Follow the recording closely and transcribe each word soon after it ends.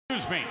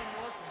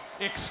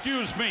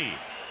Excuse me.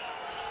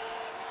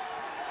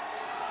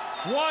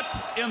 What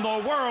in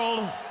the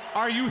world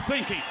are you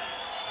thinking?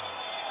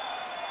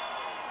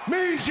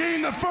 Mean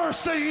Gene, the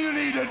first thing you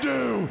need to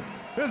do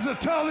is to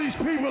tell these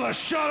people to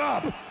shut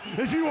up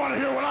if you want to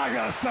hear what I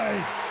gotta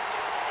say.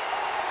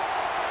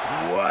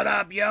 What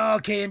up, y'all?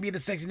 KMB the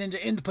Sexy Ninja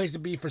in the place to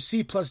be for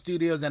C Plus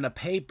Studios and a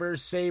Paper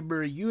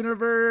Saber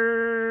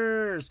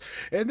universe.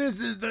 And this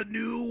is the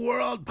New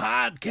World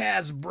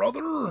Podcast,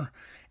 brother.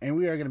 And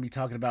we are going to be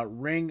talking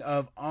about Ring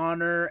of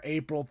Honor,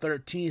 April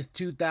 13th,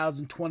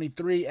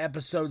 2023,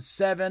 Episode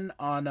 7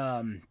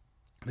 on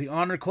the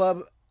Honor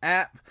Club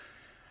app.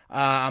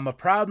 I'm a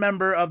proud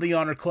member of the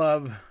Honor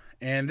Club,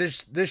 and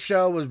this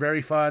show was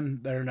very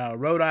fun. They're in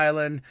Rhode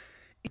Island.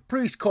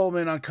 Priest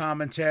Coleman on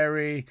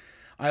commentary.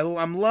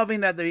 I'm loving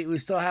that we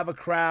still have a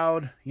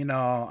crowd. You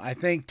know, I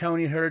think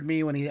Tony heard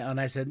me when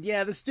I said,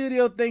 yeah, the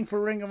studio thing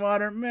for Ring of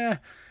Honor, meh,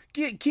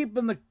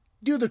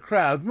 do the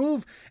crowd.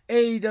 Move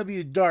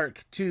AEW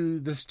Dark to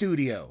the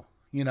studio,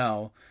 you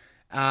know.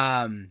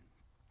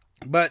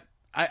 But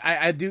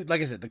I do,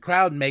 like I said, the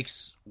crowd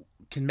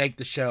can make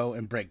the show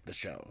and break the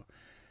show.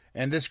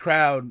 And this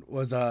crowd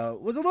was a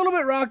little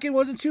bit rocky. It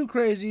wasn't too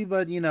crazy,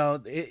 but, you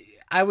know,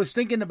 I was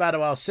thinking about it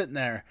while I was sitting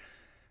there.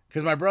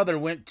 Because my brother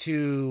went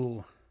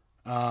to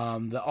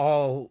the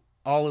All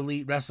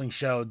Elite Wrestling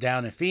show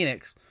down in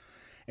Phoenix.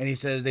 And he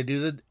says they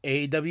do the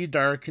AEW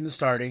Dark in the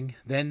starting,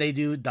 then they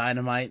do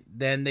Dynamite,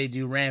 then they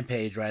do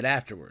Rampage right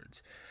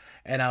afterwards.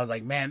 And I was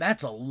like, man,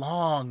 that's a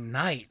long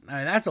night. I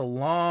mean, that's a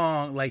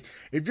long, like,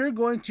 if you're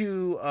going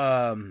to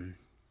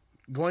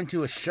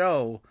a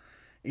show,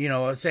 you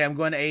know, say I'm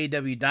going to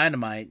AEW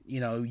Dynamite, you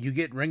know, you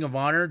get Ring of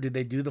Honor, did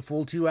they do the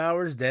full 2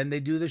 hours? Then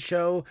they do the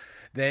show,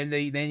 then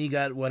you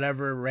got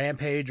whatever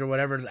Rampage or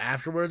whatever's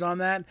afterwards on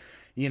that.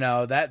 You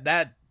know,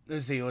 that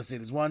Let's see.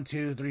 There's 1,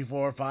 2, 3,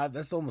 4, 5.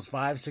 That's almost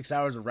 5-6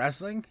 hours of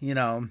wrestling, you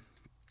know,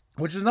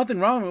 which is nothing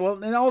wrong with.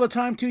 Well, and all the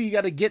time too, you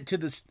got to get to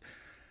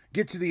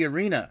the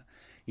arena.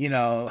 You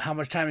know, how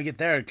much time to get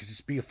there? Because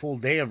it's be a full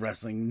day of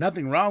wrestling.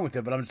 Nothing wrong with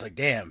it, but I'm just like,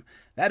 damn,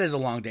 that is a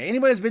long day.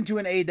 Anybody who's been to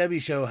an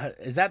AEW show,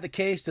 is that the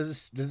case?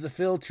 Does it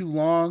feel too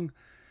long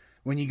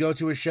when you go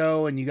to a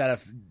show and you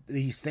got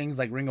these things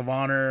like Ring of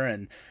Honor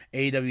and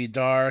AEW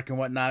Dark and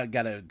whatnot,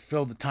 got to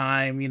fill the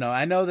time? You know,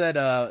 I know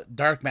that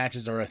dark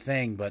matches are a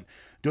thing, but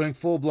doing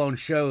full-blown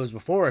shows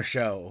before a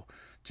show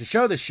to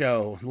show the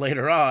show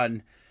later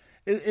on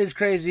is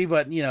crazy.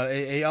 But, you know,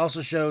 it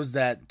also shows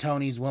that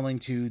Tony's willing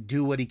to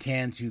do what he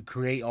can to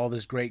create all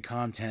this great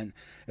content,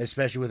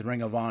 especially with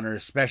Ring of Honor,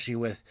 especially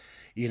with,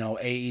 you know,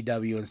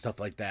 AEW and stuff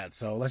like that.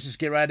 So let's just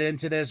get right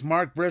into this.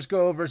 Mark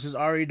Briscoe versus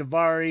Ari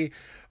Daivari.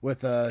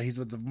 He's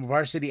with the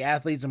Varsity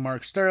Athletes and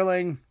Mark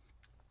Sterling.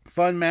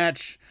 Fun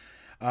match.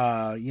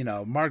 You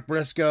know, Mark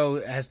Briscoe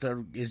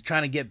is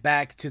trying to get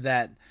back to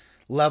that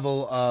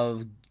level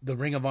of the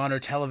Ring of Honor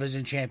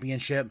Television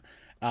Championship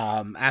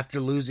after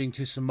losing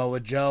to Samoa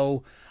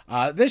Joe.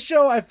 This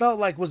show I felt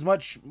like was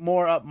much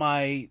more up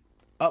my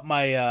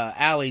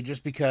alley,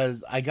 just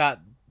because I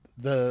got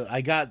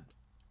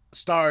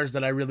stars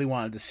that I really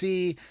wanted to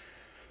see,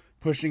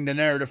 pushing the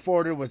narrative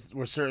forward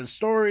with certain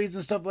stories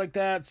and stuff like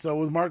that. So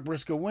with Mark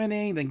Briscoe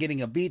winning, then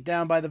getting a beat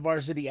down by the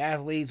Varsity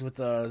Athletes with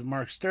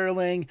Mark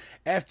Sterling,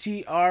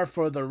 FTR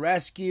for the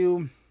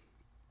rescue.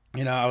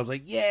 You know, I was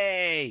like,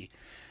 yay!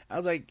 I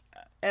was like,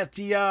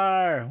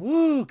 FTR,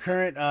 woo,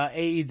 current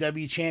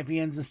AEW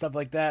champions and stuff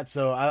like that.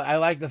 So I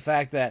like the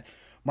fact that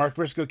Mark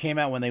Briscoe came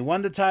out when they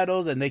won the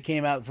titles, and they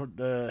came out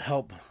to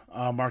help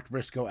Mark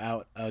Briscoe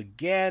out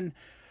again.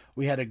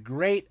 We had a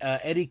great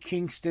Eddie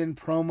Kingston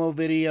promo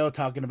video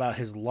talking about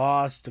his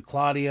loss to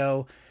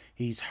Claudio.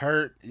 He's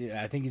hurt.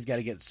 I think he's got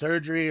to get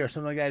surgery or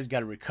something like that. He's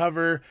got to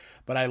recover.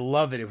 But I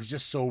love it. It was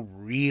just so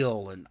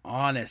real and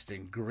honest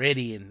and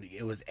gritty. And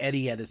it was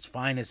Eddie at his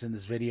finest in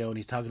this video. And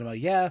he's talking about,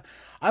 yeah,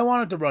 I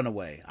wanted to run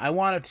away. I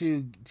wanted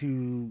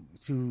to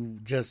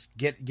just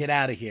get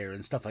out of here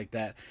and stuff like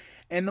that.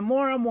 And the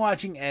more I'm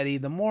watching Eddie,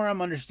 the more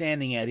I'm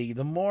understanding Eddie,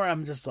 the more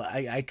I'm just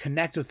like, I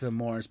connect with him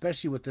more,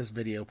 especially with this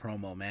video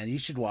promo, man. You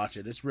should watch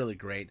it. It's really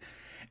great.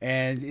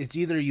 And it's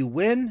either you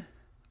win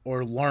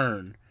or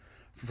learn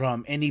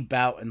from any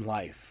bout in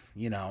life,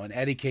 you know. And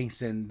Eddie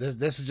Kingston, this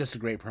was just a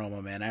great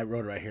promo, man. I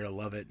wrote it right here. I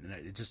love it. And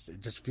it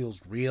just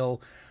feels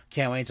real.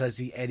 Can't wait until I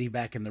see Eddie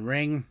back in the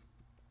ring.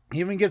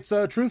 He even gets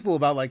truthful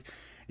about, like,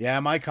 yeah,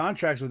 my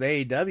contract's with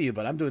AEW,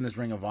 but I'm doing this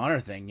Ring of Honor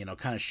thing, you know,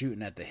 kind of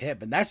shooting at the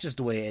hip. And that's just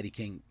the way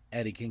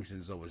Eddie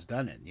Kingston's always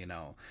done it, you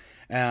know.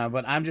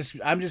 But I'm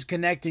just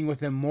connecting with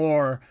him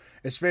more,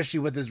 especially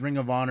with his Ring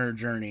of Honor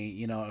journey,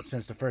 you know,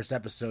 since the first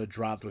episode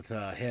dropped with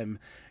him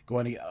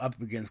going up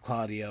against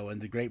Claudio,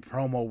 and the great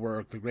promo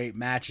work, the great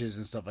matches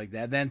and stuff like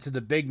that. Then to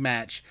the big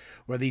match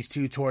where these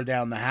two tore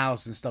down the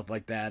house and stuff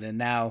like that. And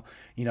now,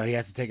 you know, he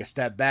has to take a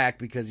step back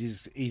because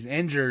he's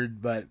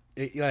injured. But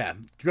yeah,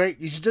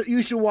 great.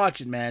 You should watch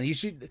it, man. You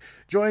should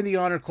join the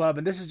Honor Club.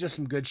 And this is just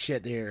some good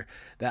shit here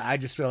that I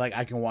just feel like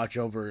I can watch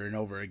over and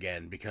over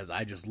again because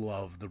I just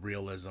love the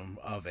realism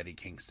of Eddie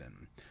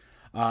Kingston.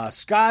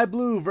 Sky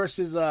Blue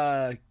versus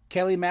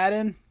Kelly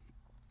Madden.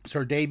 It's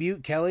her debut.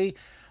 Kelly,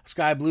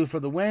 Sky Blue for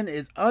the win,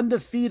 is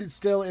undefeated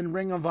still in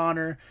Ring of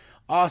Honor.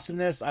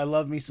 Awesomeness. I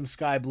love me some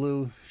Sky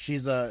Blue.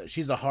 She's a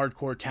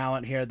hardcore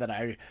talent here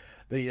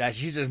that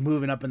she's just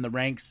moving up in the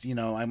ranks. You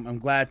know, I'm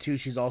glad too.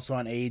 She's also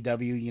on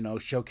AEW. You know,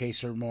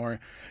 showcase her more,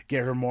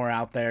 get her more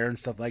out there and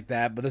stuff like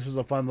that. But this was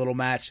a fun little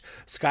match.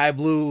 Sky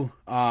Blue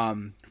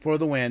for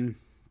the win.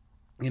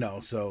 You know,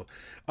 so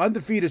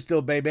undefeated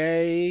still,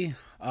 baby.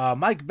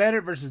 Mike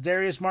Bennett versus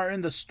Darius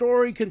Martin. The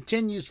story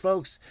continues,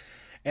 folks.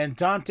 And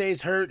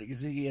Dante's hurt.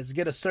 He has to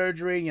get a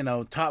surgery. You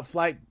know, top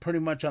flight pretty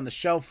much on the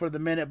shelf for the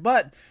minute.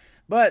 But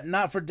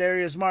not for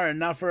Darius Martin,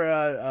 not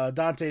for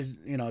Dante's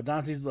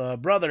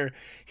brother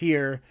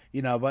here,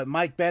 you know, but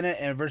Mike Bennett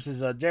and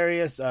versus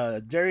Darius.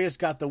 Darius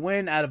got the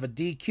win out of a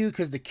DQ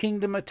because the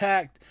Kingdom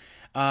attacked.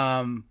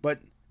 But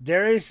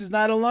Darius is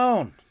not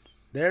alone.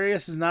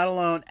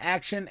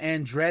 Action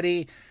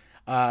Andretti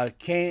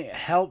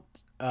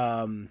helped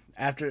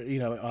after, you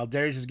know, while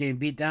Darius was getting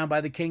beat down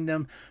by the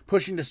Kingdom,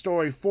 pushing the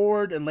story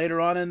forward. And later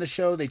on in the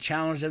show, they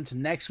challenged them to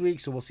next week.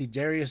 So we'll see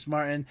Darius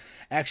Martin,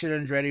 Action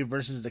Andretti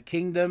versus the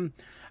Kingdom.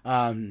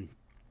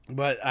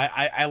 But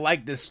I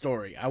like this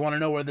story. I want to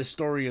know where this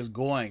story is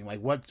going.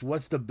 Like,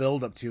 what's the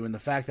build up to? And the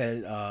fact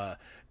that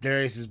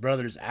Darius's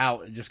brother's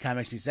out, it just kind of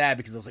makes me sad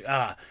because I was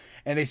like,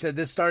 And they said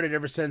this started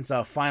ever since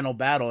Final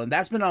Battle, and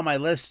that's been on my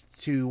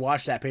list to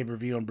watch that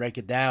pay-per-view and break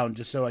it down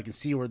just so I can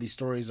see where these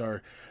stories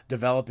are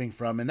developing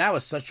from. And that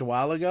was such a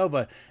while ago,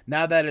 but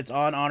now that it's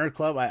on Honor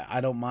Club,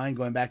 I don't mind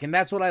going back. And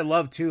that's what I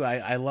love too.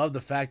 I love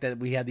the fact that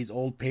we had these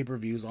old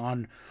pay-per-views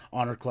on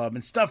Honor Club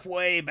and stuff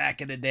way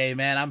back in the day,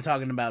 man. I'm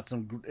talking about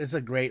it's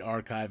a great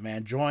archive,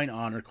 man. Join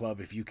Honor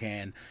Club if you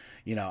can.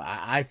 You know,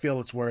 I feel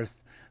it's worth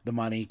the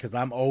money because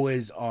I'm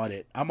always on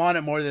it. I'm on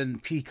it more than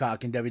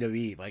Peacock and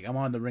WWE. Like, I'm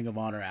on the Ring of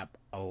Honor app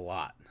a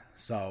lot.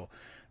 So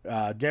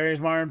Darius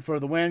Martin for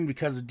the win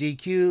because of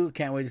DQ.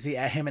 Can't wait to see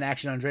him in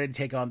Action Andretti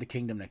take on the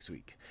Kingdom next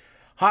week.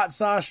 Hot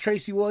Sauce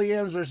Tracy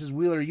Williams versus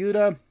Wheeler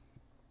Yuta.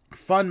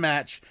 Fun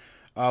match.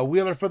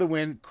 Wheeler for the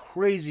win.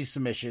 Crazy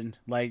submission.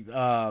 Like,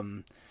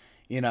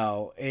 you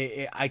know,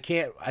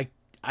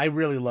 I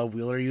really love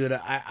Wheeler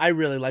Yuta. I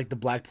really like the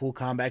Blackpool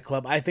Combat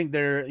Club. I think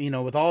they're, you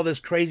know, with all this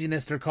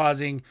craziness they're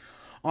causing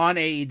on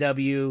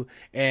AEW,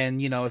 and,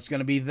 you know, it's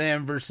going to be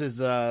them versus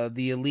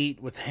the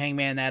Elite with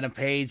Hangman Adam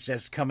Page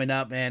that's coming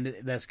up, and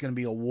that's going to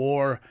be a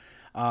war.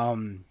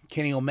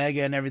 Kenny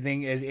Omega and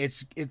everything.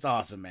 It's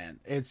awesome, man.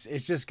 It's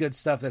just good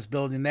stuff that's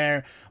building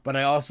there. But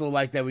I also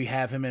like that we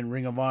have him in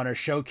Ring of Honor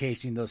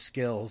showcasing those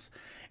skills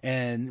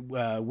and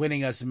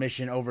winning a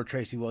submission over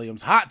Tracy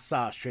Williams. Hot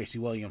Sauce Tracy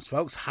Williams,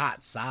 folks.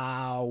 Hot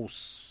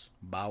sauce,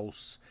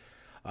 boss.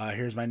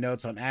 Here's my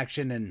notes on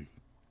Action and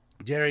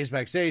Darius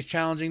backstage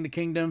challenging the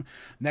Kingdom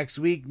next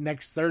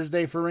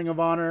Thursday for Ring of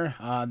Honor.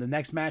 The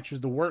next match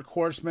was the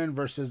Workhorsemen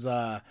versus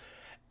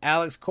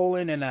Alex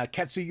Colin and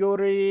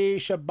Katsuyori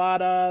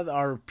Shibata,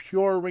 our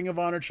pure Ring of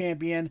Honor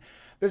champion.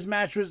 This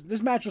match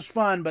was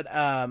fun, but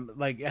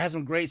like, it has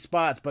some great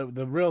spots. But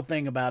the real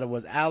thing about it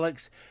was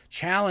Alex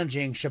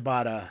challenging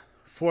Shibata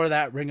for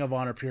that Ring of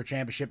Honor Pure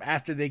Championship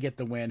after they get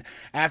the win,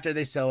 after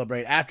they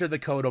celebrate, after the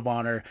Code of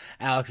Honor.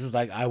 Alex is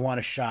like, I want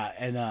a shot.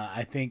 And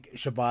I think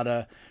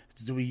Shibata,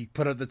 we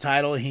put up the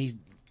title, and he's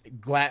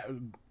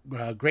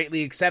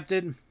greatly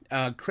accepted.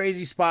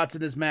 Crazy spots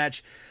in this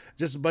match.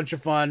 Just a bunch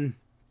of fun.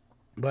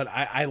 But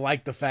I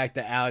like the fact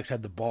that Alex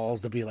had the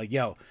balls to be like,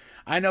 yo,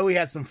 I know we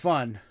had some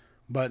fun,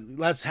 but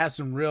let's have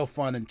some real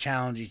fun and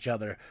challenge each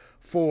other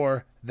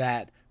for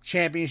that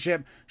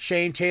championship.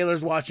 Shane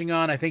Taylor's watching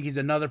on. I think he's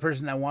another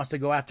person that wants to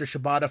go after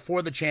Shibata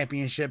for the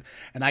championship.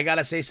 And I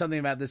gotta say something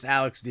about this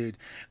Alex dude.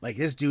 Like,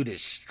 this dude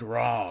is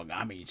strong.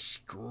 I mean,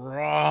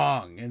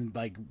 strong. And,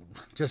 like,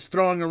 just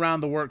throwing around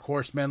the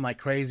Workhorsemen like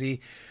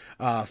crazy.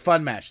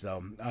 Fun match,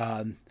 though.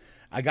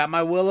 I got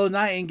my Willow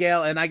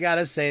Nightingale, and I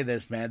gotta say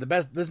this, man.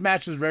 This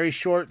match was very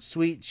short,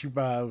 sweet. She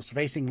was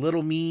facing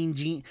Little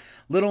Mean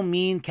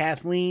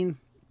Kathleen.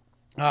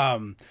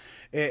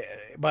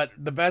 But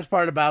the best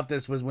part about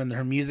this was when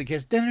her music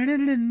hits. And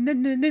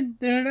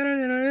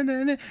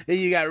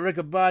you got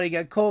Riccaboni, you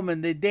got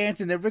Coleman, they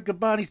dancing. Then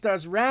Riccaboni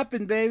starts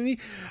rapping, baby.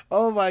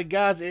 Oh my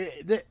gosh.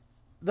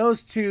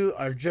 Those two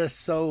are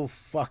just so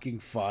fucking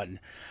fun.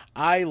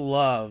 I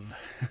love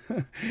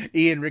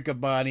Ian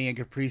Riccaboni and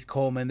Caprice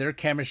Coleman. Their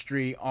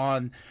chemistry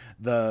on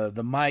the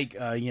mic,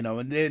 you know,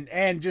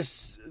 and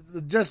just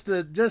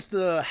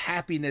the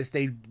happiness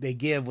they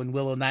give when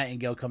Willow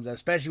Nightingale comes out,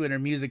 especially when her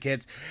music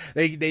hits.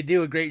 They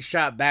do a great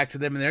shot back to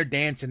them, and they're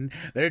dancing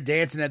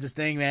at this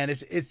thing, man.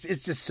 It's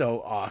just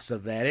so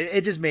awesome, man.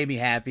 It just made me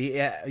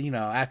happy, you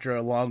know, after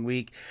a long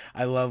week.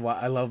 I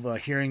love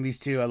hearing these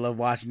two. I love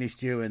watching these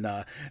two,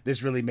 and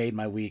this really made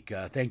my week.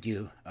 Thank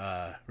you,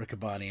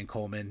 Riccaboni and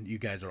Coleman. You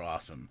guys are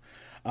awesome.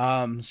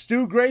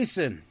 Stu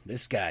Grayson,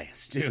 this guy,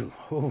 Stu.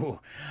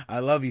 Ooh, I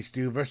love you,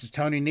 Stu, versus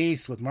Tony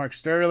Nese with Mark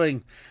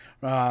Sterling.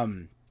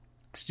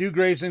 Stu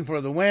Grayson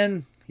for the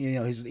win. You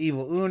know, he's with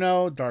Evil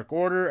Uno, Dark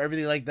Order,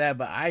 everything like that.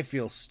 But I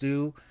feel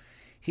Stu,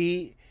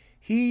 he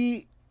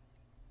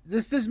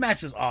this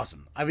match was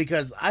awesome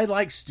because I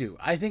like Stu.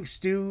 I think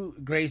Stu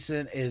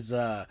Grayson is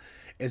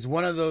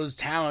one of those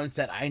talents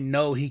that I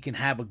know he can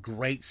have a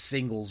great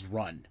singles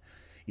run.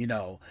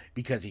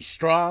 Because he's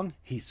strong,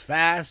 he's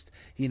fast,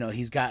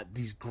 he's got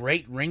these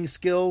great ring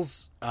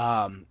skills,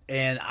 and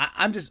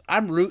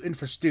I'm rooting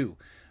for Stu.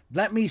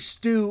 Let me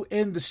stew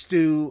in the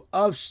stew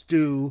of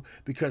Stu,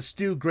 because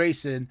Stu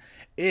Grayson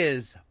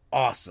is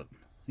awesome.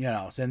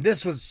 And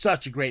this was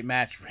such a great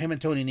match for him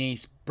and Tony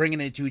Nese,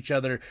 bringing it to each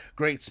other,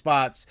 great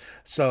spots.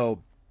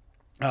 So,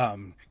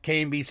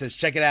 KMB says,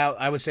 check it out.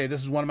 I would say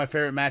this is one of my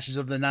favorite matches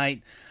of the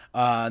night.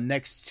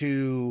 Next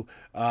to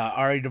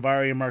Ari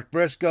Daivari and Mark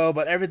Briscoe,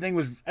 but everything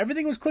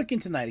was clicking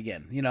tonight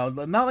again.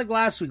 Not like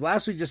last week.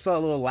 Last week just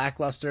felt a little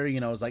lackluster.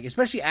 It was like,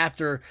 especially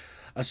after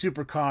a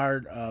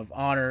Supercard of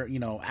Honor,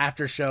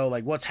 after show,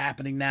 like what's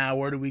happening now?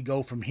 Where do we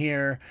go from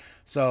here?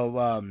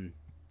 So,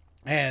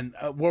 and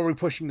where are we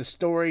pushing the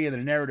story and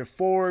the narrative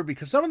forward?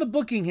 Because some of the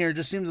booking here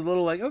just seems a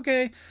little like,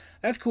 okay,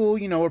 that's cool.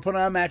 We're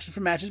putting on matches for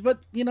matches,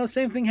 but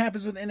same thing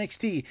happens with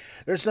NXT.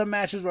 There's some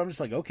matches where I'm just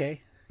like,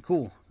 okay.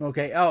 Cool.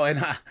 Okay. Oh,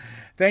 and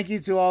thank you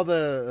to all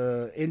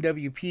the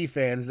nWp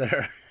fans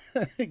that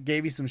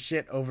gave me some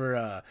shit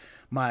over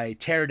my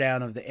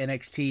teardown of the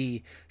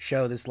NXT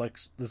show this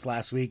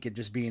last week and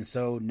just being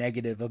so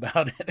negative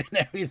about it and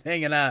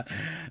everything. And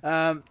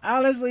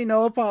honestly,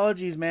 no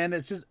apologies, man.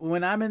 It's just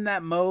when I'm in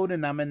that mode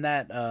and I'm in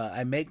that,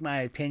 I make my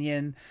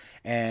opinion.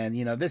 And,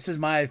 this is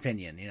my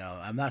opinion.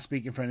 I'm not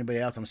speaking for anybody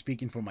else. I'm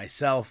speaking for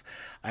myself.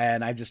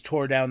 And I just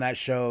tore down that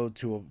show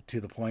to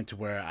the point to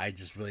where I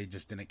just really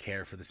just didn't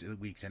care for this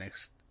week's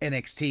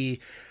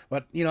NXT.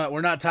 But,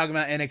 we're not talking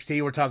about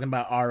NXT. We're talking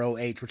about ROH.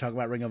 We're talking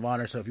about Ring of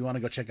Honor. So if you want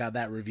to go check out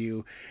that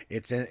review,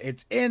 it's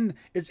in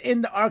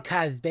the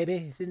archives,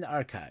 baby. It's in the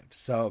archives.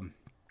 So,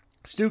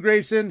 Stu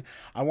Grayson,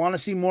 I want to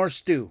see more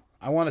Stu.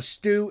 I want to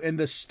stew in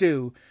the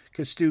stew,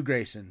 because Stu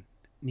Grayson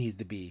needs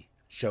to be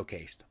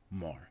showcased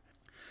more.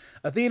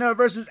 Athena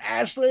versus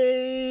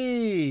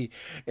Ashley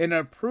in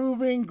a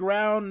proving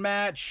ground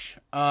match.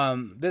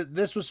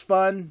 This was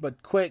fun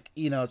but quick.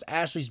 It's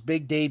Ashley's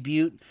big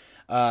debut,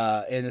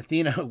 and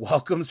Athena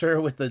welcomes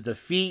her with a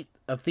defeat.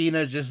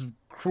 Athena's just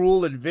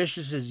cruel and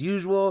vicious as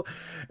usual.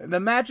 The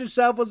match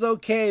itself was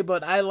okay,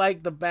 but I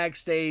liked the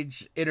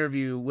backstage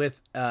interview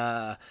with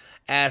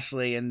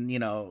Ashley and,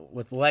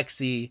 with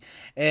Lexi,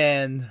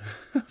 and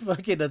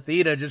fucking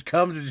Athena just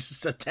comes and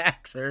just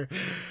attacks her.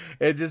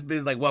 It just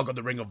is like, welcome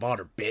to Ring of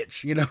Honor,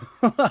 bitch.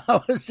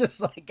 I was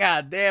just like,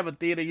 God damn,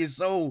 Athena, you're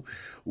so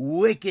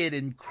wicked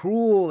and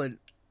cruel and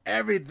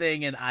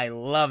everything, and I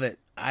love it.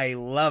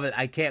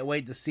 I can't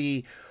wait to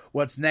see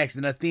what's next.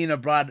 And Athena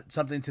brought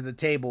something to the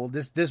table.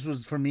 This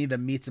was for me the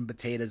meats and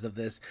potatoes of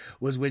this,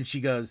 was when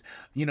she goes,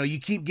 you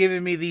keep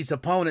giving me these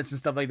opponents and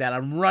stuff like that.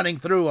 I'm running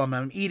through them.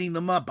 I'm eating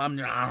them up. I'm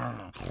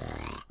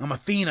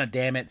Athena,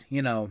 damn it.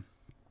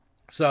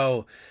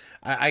 So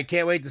I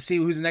can't wait to see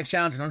who's the next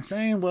challenge. And I'm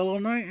saying Willow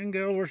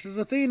Nightingale versus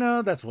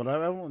Athena. That's what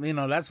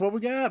that's what we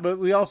got. But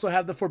we also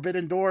have the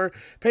Forbidden Door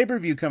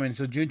pay-per-view coming.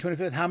 So June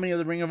 25th, how many of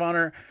the Ring of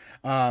Honor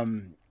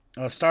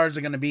stars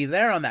are going to be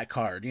there on that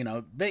card?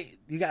 You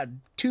got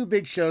two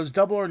big shows,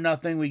 Double or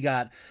Nothing. We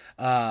got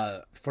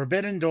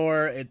Forbidden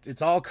Door.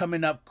 It's all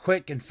coming up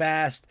quick and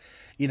fast.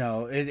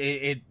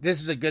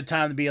 This is a good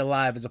time to be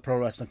alive as a pro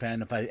wrestling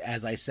fan,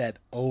 as I said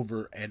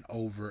over and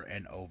over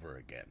and over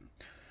again.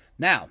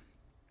 Now,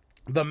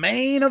 the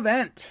main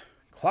event,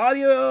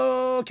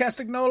 Claudio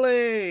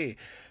Castagnoli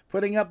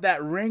putting up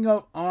that Ring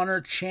of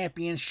Honor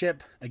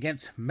championship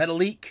against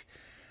Metalik.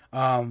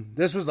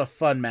 This was a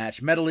fun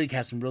match. Metalik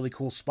has some really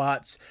cool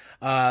spots.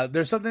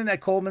 There's something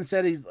that Coleman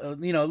said, he's a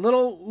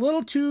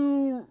little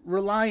too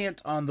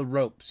reliant on the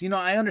ropes.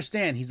 I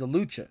understand he's a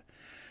lucha.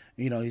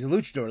 He's a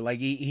luchador. Like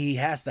he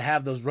has to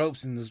have those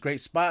ropes and those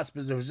great spots,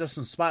 but there was just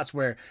some spots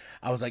where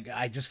I was like,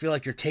 I just feel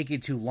like you're taking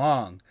too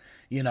long.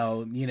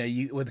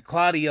 With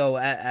Claudio,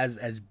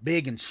 as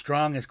big and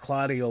strong as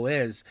Claudio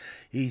is,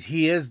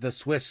 he is the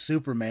Swiss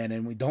Superman,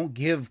 and we don't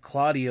give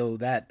Claudio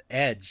that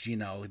edge.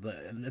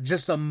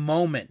 Just a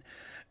moment,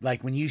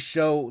 like when you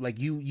show, like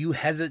you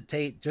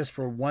hesitate just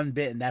for one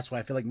bit, and that's why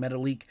I feel like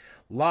Metalik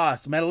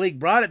lost. Metalik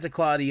brought it to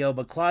Claudio,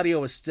 but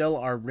Claudio is still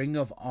our Ring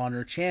of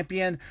Honor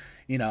champion.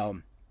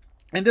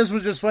 And this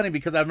was just funny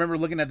because I remember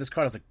looking at this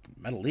card. I was like,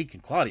 Metalik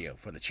and Claudio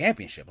for the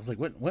championship. I was like,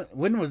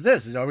 when was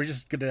this? Are we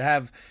just going to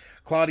have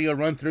Claudio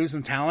run through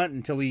some talent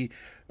until we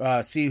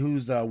see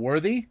who's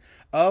worthy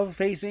of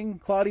facing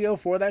Claudio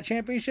for that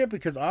championship?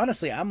 Because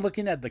honestly, I'm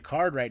looking at the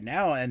card right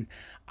now, and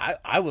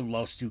I would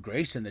love Stu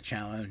Grayson to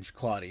challenge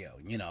Claudio.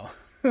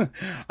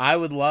 I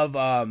would love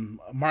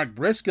Mark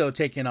Briscoe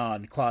taking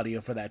on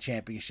Claudio for that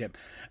championship.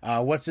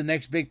 What's the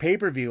next big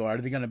pay-per-view? Are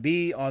they going to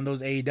be on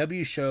those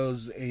AEW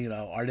shows?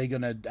 Are they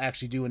going to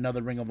actually do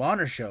another Ring of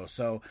Honor show?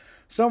 So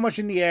much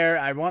in the air.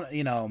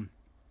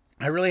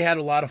 I really had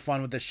a lot of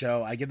fun with the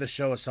show. I give the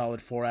show a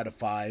solid 4 out of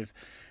 5.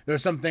 There were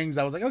some things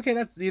I was like, okay,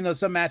 that's,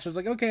 some matches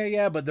like, okay,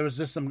 yeah, but there was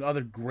just some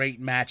other great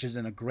matches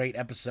and a great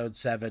episode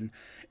 7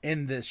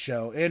 in this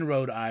show, in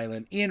Rhode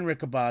Island, Ian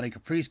Riccaboni,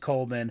 Caprice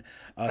Coleman,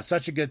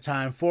 such a good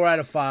time, 4 out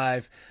of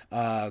 5,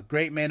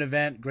 great main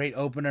event, great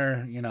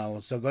opener,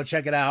 so go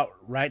check it out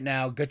right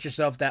now. Get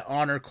yourself that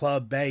Honor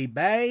Club,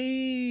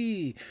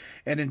 baby.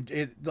 And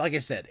it, like I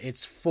said,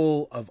 it's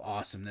full of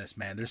awesomeness,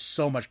 man. There's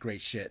so much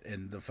great shit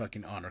in the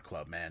fucking Honor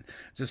Club, man.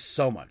 Just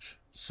so much.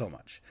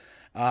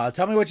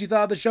 Tell me what you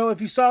thought of the show.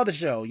 If you saw the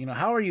show,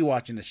 how are you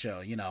watching the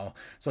show?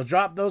 So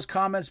drop those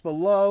comments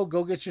below.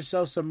 Go get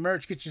yourself some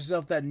merch. Get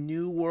yourself that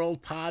New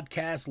World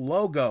Podcast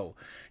logo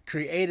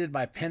created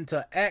by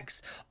Penta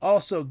X.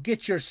 Also,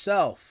 get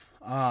yourself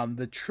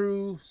the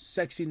True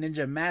Sexy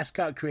Ninja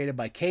mascot created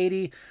by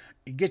Katie.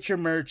 Get your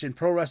merch, and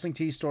Pro Wrestling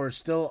Tee Store is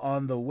still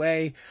on the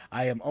way.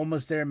 I am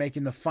almost there,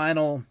 making the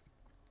final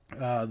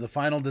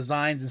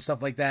designs and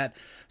stuff like that.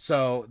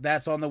 So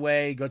that's on the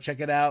way. Go check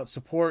it out.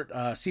 Support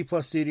C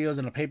Plus Studios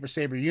and the Paper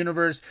Saber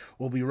universe.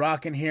 We'll be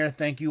rocking here.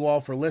 Thank you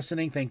all for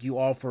listening. Thank you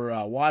all for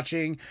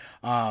watching.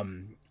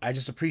 I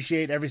just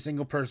appreciate every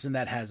single person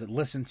that has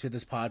listened to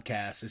this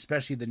podcast,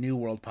 especially the New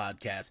World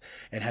Podcast,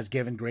 and has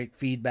given great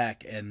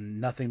feedback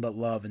and nothing but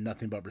love and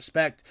nothing but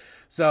respect.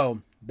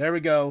 So there we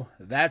go.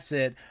 That's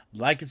it.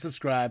 Like and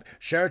subscribe.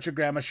 Share it with your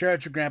grandma. Share it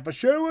with your grandpa.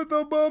 Share it with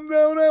the bum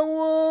down at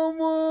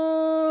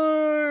Walmart.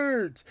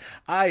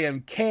 I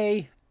am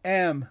KMB,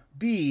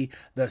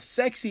 the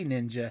Sexy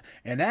Ninja.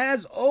 And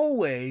as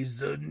always,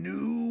 the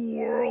New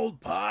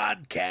World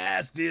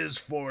Podcast is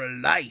for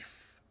life.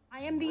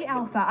 I am the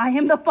Alpha, I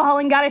am the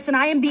fallen goddess, and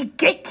I am the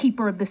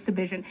gatekeeper of this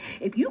division.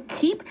 If you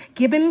keep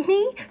giving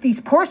me these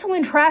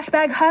porcelain trash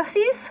bag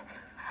hussies,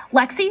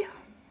 Lexi,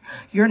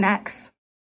 you're next.